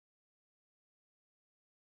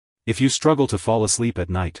If you struggle to fall asleep at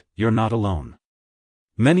night, you're not alone.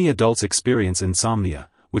 Many adults experience insomnia,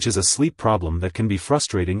 which is a sleep problem that can be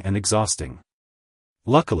frustrating and exhausting.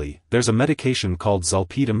 Luckily, there's a medication called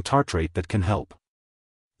Zolpidem Tartrate that can help.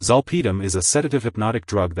 Zolpidem is a sedative-hypnotic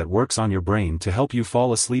drug that works on your brain to help you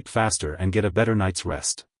fall asleep faster and get a better night's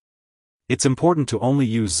rest. It's important to only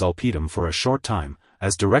use Zolpidem for a short time,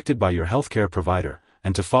 as directed by your healthcare provider,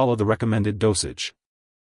 and to follow the recommended dosage.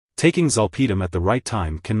 Taking Zolpidem at the right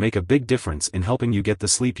time can make a big difference in helping you get the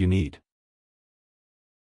sleep you need.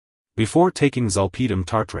 Before taking Zolpidem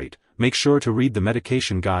Tartrate, make sure to read the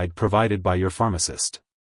medication guide provided by your pharmacist.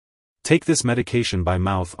 Take this medication by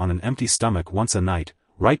mouth on an empty stomach once a night,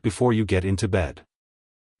 right before you get into bed.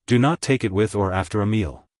 Do not take it with or after a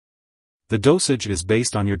meal. The dosage is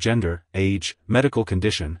based on your gender, age, medical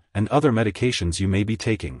condition, and other medications you may be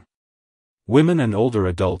taking. Women and older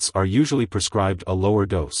adults are usually prescribed a lower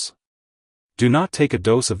dose. Do not take a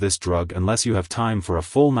dose of this drug unless you have time for a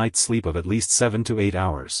full night's sleep of at least 7 to 8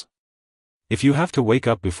 hours. If you have to wake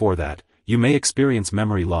up before that, you may experience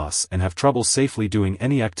memory loss and have trouble safely doing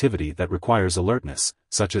any activity that requires alertness,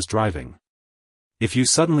 such as driving. If you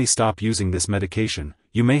suddenly stop using this medication,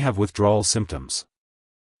 you may have withdrawal symptoms.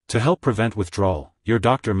 To help prevent withdrawal, your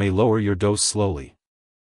doctor may lower your dose slowly.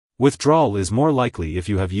 Withdrawal is more likely if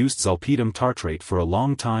you have used Zolpidem Tartrate for a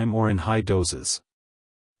long time or in high doses.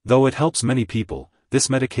 Though it helps many people, this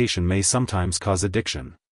medication may sometimes cause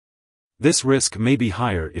addiction. This risk may be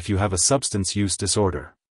higher if you have a substance use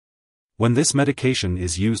disorder. When this medication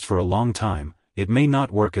is used for a long time, it may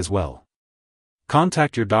not work as well.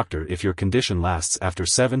 Contact your doctor if your condition lasts after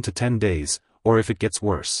 7 to 10 days, or if it gets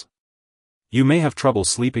worse. You may have trouble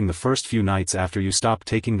sleeping the first few nights after you stop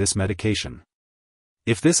taking this medication.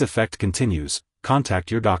 If this effect continues,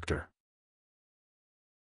 contact your doctor.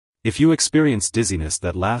 If you experience dizziness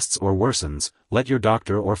that lasts or worsens, let your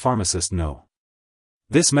doctor or pharmacist know.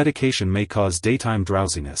 This medication may cause daytime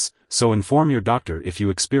drowsiness, so inform your doctor if you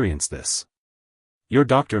experience this. Your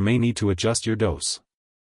doctor may need to adjust your dose.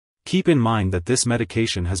 Keep in mind that this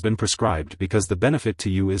medication has been prescribed because the benefit to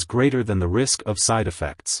you is greater than the risk of side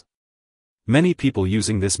effects. Many people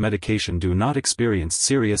using this medication do not experience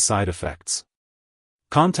serious side effects.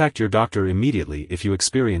 Contact your doctor immediately if you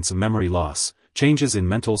experience memory loss, changes in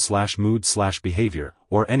mental/mood/behavior,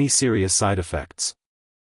 or any serious side effects.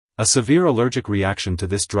 A severe allergic reaction to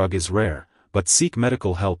this drug is rare, but seek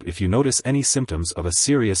medical help if you notice any symptoms of a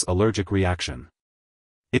serious allergic reaction.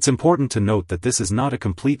 It's important to note that this is not a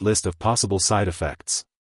complete list of possible side effects.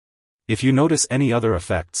 If you notice any other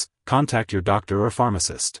effects, contact your doctor or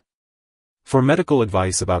pharmacist. For medical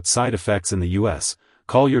advice about side effects in the U.S.,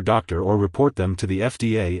 call your doctor or report them to the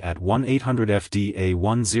FDA at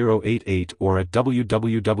 1-800-FDA-1088 or at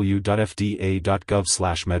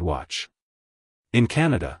www.fda.gov/medwatch. In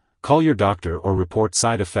Canada, call your doctor or report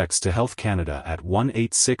side effects to Health Canada at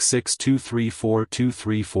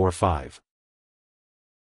 1-866-234-2345.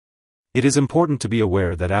 It is important to be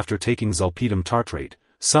aware that after taking Zolpidem Tartrate,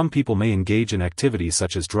 some people may engage in activities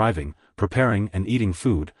such as driving, preparing and eating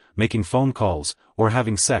food, making phone calls, or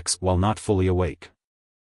having sex while not fully awake.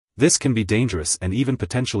 This can be dangerous and even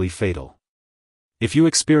potentially fatal. If you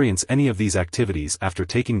experience any of these activities after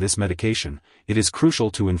taking this medication, it is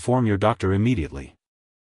crucial to inform your doctor immediately.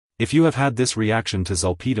 If you have had this reaction to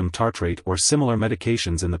Zolpidem Tartrate or similar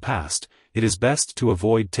medications in the past, it is best to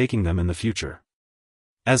avoid taking them in the future.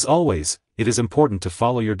 As always, it is important to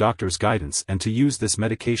follow your doctor's guidance and to use this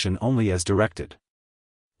medication only as directed.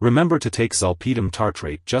 Remember to take Zolpidem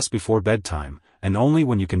Tartrate just before bedtime, and only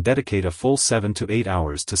when you can dedicate a full 7 to 8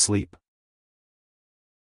 hours to sleep.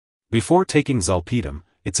 Before taking Zolpidem,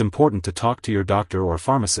 it's important to talk to your doctor or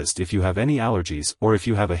pharmacist if you have any allergies or if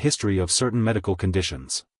you have a history of certain medical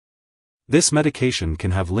conditions. This medication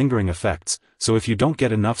can have lingering effects, so if you don't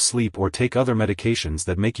get enough sleep or take other medications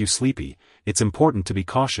that make you sleepy, it's important to be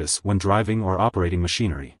cautious when driving or operating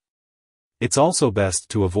machinery. It's also best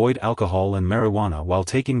to avoid alcohol and marijuana while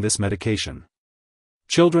taking this medication.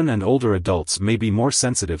 Children and older adults may be more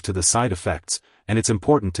sensitive to the side effects, and it's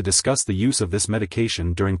important to discuss the use of this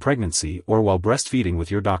medication during pregnancy or while breastfeeding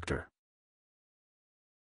with your doctor.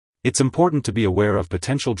 It's important to be aware of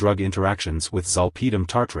potential drug interactions with Zolpidem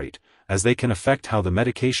Tartrate, as they can affect how the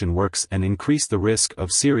medication works and increase the risk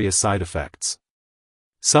of serious side effects.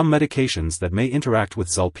 Some medications that may interact with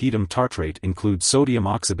Zolpidem Tartrate include sodium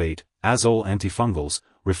oxybate, azole antifungals,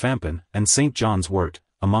 rifampin, and St. John's wort,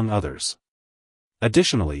 among others.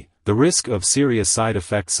 Additionally, the risk of serious side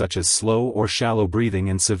effects such as slow or shallow breathing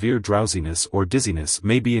and severe drowsiness or dizziness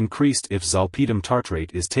may be increased if Zolpidem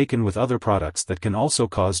Tartrate is taken with other products that can also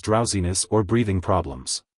cause drowsiness or breathing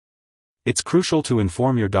problems. It's crucial to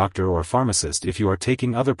inform your doctor or pharmacist if you are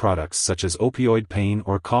taking other products such as opioid pain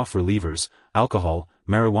or cough relievers, alcohol,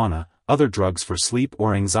 marijuana, other drugs for sleep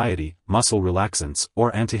or anxiety, muscle relaxants,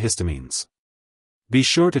 or antihistamines. Be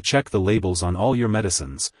sure to check the labels on all your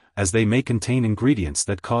medicines, as they may contain ingredients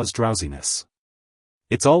that cause drowsiness.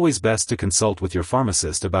 It's always best to consult with your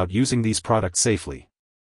pharmacist about using these products safely.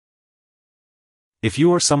 If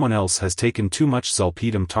you or someone else has taken too much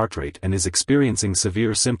Zolpidem Tartrate and is experiencing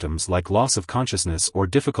severe symptoms like loss of consciousness or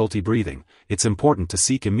difficulty breathing, it's important to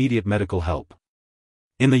seek immediate medical help.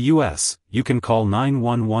 In the U.S., you can call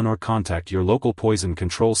 911 or contact your local poison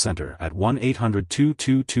control center at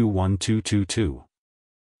 1-800-222-1222.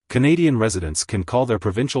 Canadian residents can call their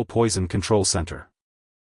provincial poison control center.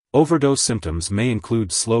 Overdose symptoms may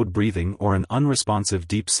include slowed breathing or an unresponsive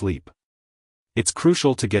deep sleep. It's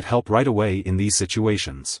crucial to get help right away in these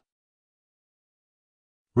situations.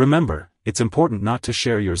 Remember, it's important not to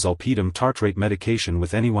share your Zolpidem Tartrate medication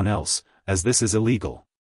with anyone else, as this is illegal.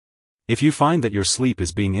 If you find that your sleep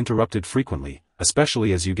is being interrupted frequently,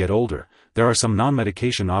 especially as you get older, there are some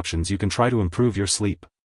non-medication options you can try to improve your sleep.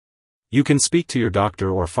 You can speak to your doctor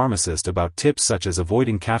or pharmacist about tips such as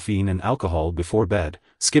avoiding caffeine and alcohol before bed,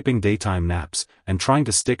 skipping daytime naps, and trying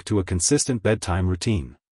to stick to a consistent bedtime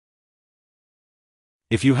routine.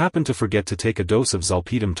 If you happen to forget to take a dose of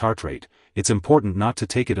Zolpidem Tartrate, it's important not to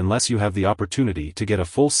take it unless you have the opportunity to get a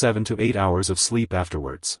full 7 to 8 hours of sleep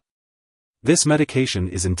afterwards. This medication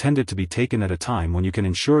is intended to be taken at a time when you can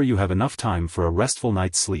ensure you have enough time for a restful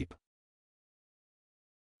night's sleep.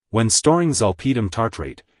 When storing Zolpidem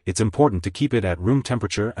Tartrate, it's important to keep it at room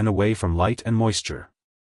temperature and away from light and moisture.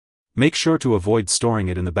 Make sure to avoid storing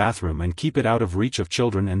it in the bathroom and keep it out of reach of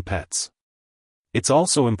children and pets. It's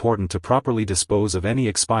also important to properly dispose of any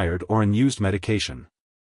expired or unused medication.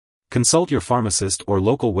 Consult your pharmacist or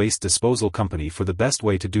local waste disposal company for the best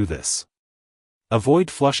way to do this.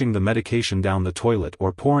 Avoid flushing the medication down the toilet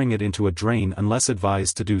or pouring it into a drain unless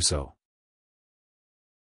advised to do so.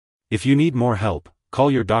 If you need more help,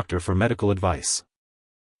 call your doctor for medical advice.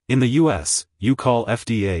 In the U.S., you call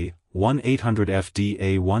FDA,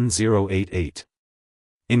 1-800-FDA-1088.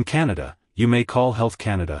 In Canada, you may call Health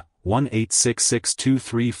Canada,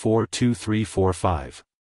 1-866-234-2345.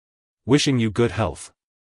 Wishing you good health.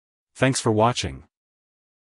 Thanks for watching.